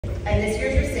And this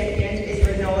year's recipient is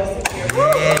Renoa Superior.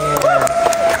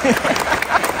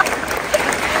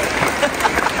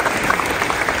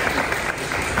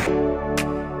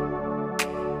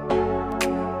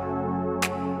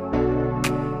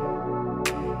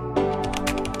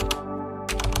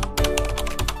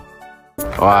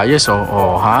 Oh, ayos oh,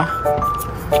 oh ha?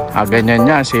 Ah, ganyan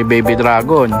niya si Baby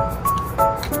Dragon.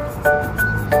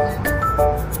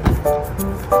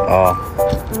 Oh.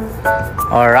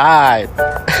 Alright.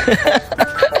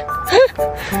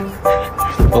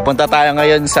 Pupunta tayo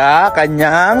ngayon sa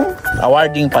kanyang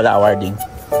awarding pala, awarding.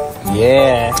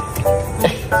 Yeah.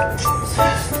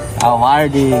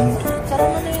 Awarding.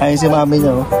 Ayun si mami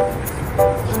niyo.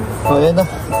 Oh, ayan na.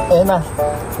 Ayan na.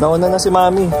 Nauna na si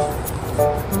mami.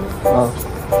 Oh.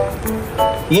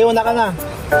 Sige, una ka na.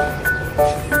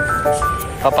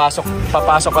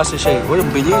 Papasok kasi siya. Uy,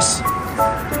 ang bilis.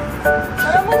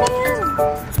 Parang mo na yan.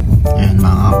 Ayan,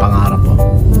 mga pangarap po.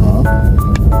 Oh.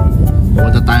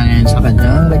 Punta tayo ngayon sa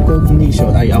kanyang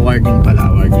recognition. Ay, awarding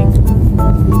pala, awarding.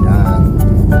 Ayan.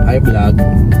 Hi, vlog.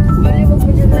 Bali mo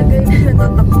po dyan lagay na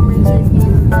natatakbo mo yun sa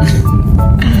inyo.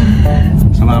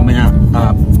 Sa mamaya,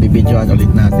 bibidyoan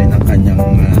ulit natin ang kanyang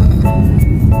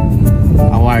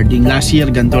awarding. Last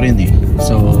year, ganito rin eh.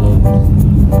 So,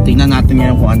 tingnan natin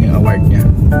ngayon kung ano yung award niya.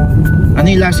 Ano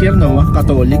yung last year, no?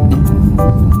 Catholic, no?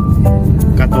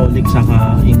 Catholic,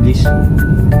 saka English.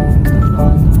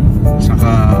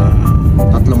 Saka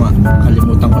tatlo nga.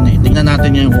 Kalimutan ko na eh. Tingnan natin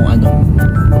ngayon kung ano.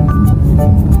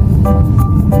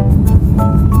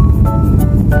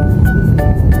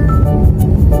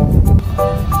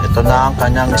 Ito na ang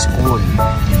kanyang school.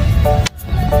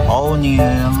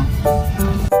 O'Neil.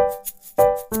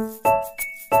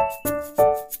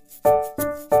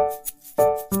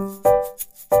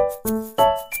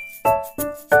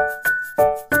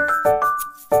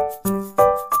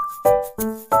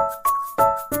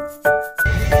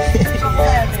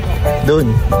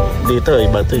 Doon. Dito,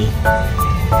 iba to eh.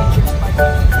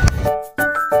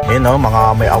 Yun oh, mga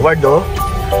may award oh.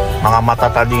 Mga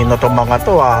matatalino tong mga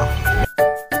to ah.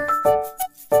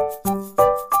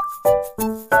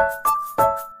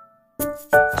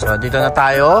 So dito na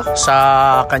tayo sa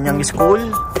kanyang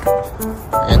school.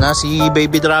 Ayan na si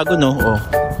Baby Dragon oh.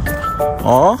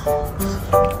 Oh.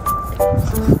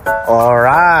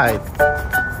 Alright.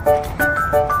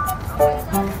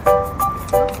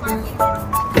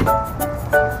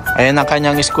 Ayan ang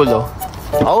kanyang school oh.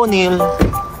 O'Neil.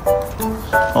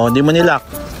 Oh, hindi mo nilak.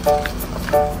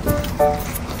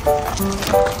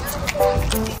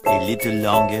 A little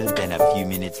longer than a few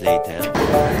minutes later.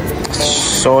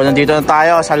 So, nandito na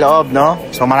tayo sa loob, no?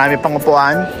 So, marami pang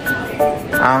upuan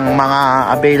ang mga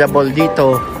available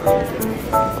dito.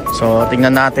 So,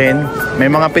 tingnan natin. May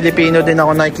mga Pilipino din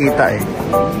ako nakikita eh.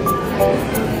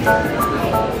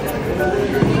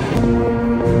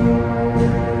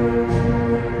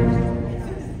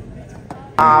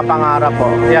 Mga pangarap po.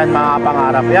 Yan, mga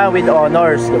pangarap. Yan, with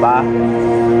honors, di ba?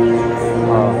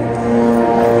 Oh.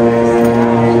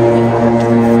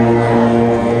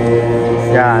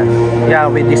 Yan. Yan,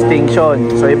 with distinction.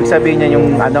 So, ibig sabihin niya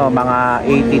yung ano, mga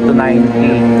 80 to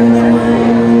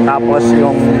 90. Tapos,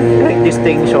 yung great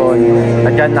distinction, na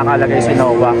dyan nakalagay si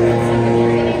Noah.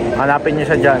 Hanapin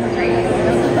niyo siya dyan.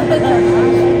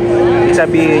 Ibig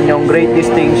sabihin yung great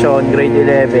distinction, grade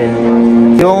 11.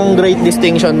 Yung great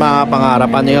distinction, mga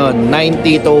pangarap, ano yun?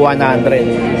 90 to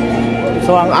 100.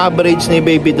 So, ang average ni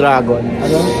Baby Dragon,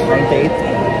 ano?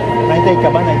 98? 98 ka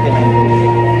ba?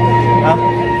 99? Ha?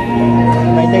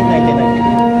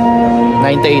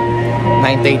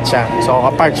 98 siya. So,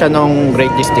 apart siya nung great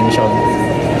distinction.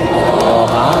 Oh,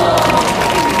 ha?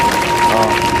 Oh.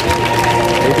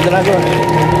 Baby Dragon.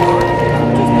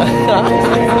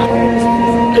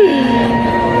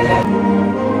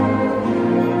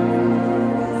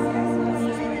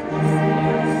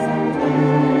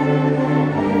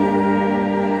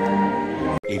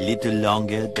 A little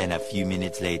longer than a few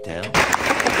minutes later.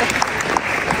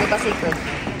 Di ba secret?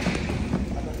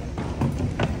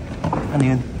 Ano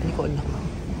yun? Hindi ko alam.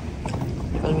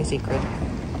 Hindi ko alam yung secret.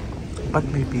 Ba't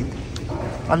bibit?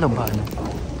 Ano ba? Ano?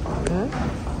 Hmm?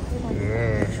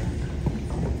 Yeah.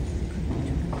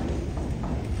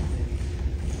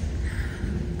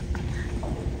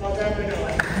 Well done,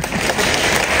 Renoa.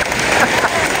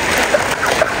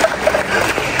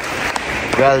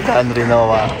 Well done,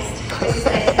 Renoa.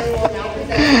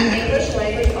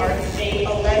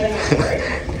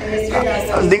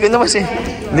 Hindi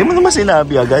mo naman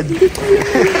sinabi agad.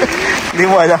 Hindi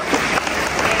mo alam.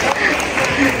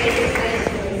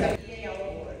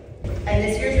 And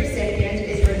this year's recipient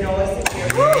is Renoa Superior.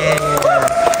 Yeah.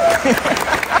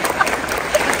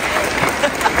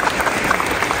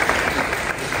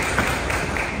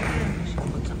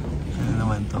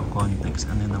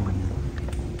 Ano naman yan?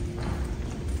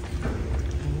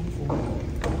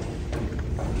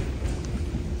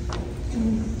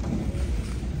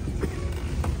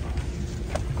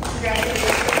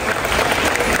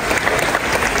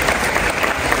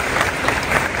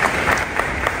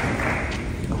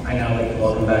 I now like to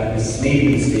welcome back Ms. Snake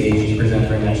to the stage to present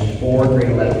her next 4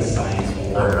 grade 11 science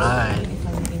awards. Alright.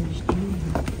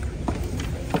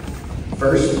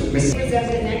 First, Ms.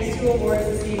 present the next 2 awards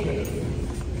this evening.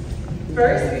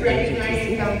 First, we recognize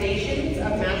the Foundations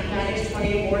of Mathematics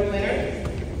 20 Award winner,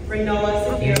 Renoa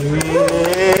Sophia.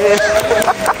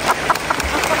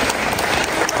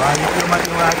 Paano yung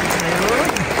mathematics na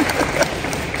yun?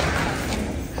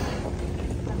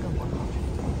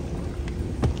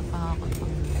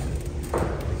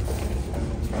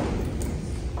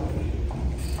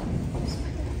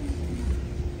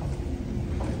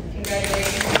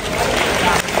 Congratulations.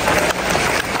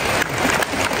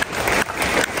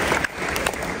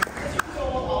 Mr.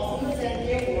 Cole will also present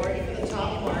the award for the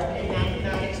top mark in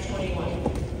Mathematics 21.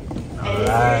 And this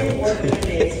year's award winner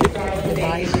is Darla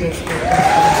Bailey.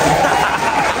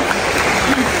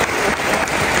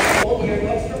 Hold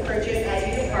yearbooks for purchase as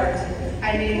you depart,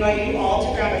 and we invite you all to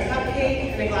grab a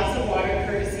cupcake and a glass of water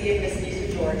courtesy of Miss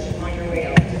Lisa George on your way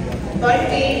out. Bonne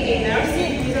fête et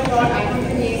merci de nous avoir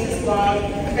accompagnés ce soir.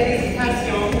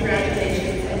 Félicitations, congratulations.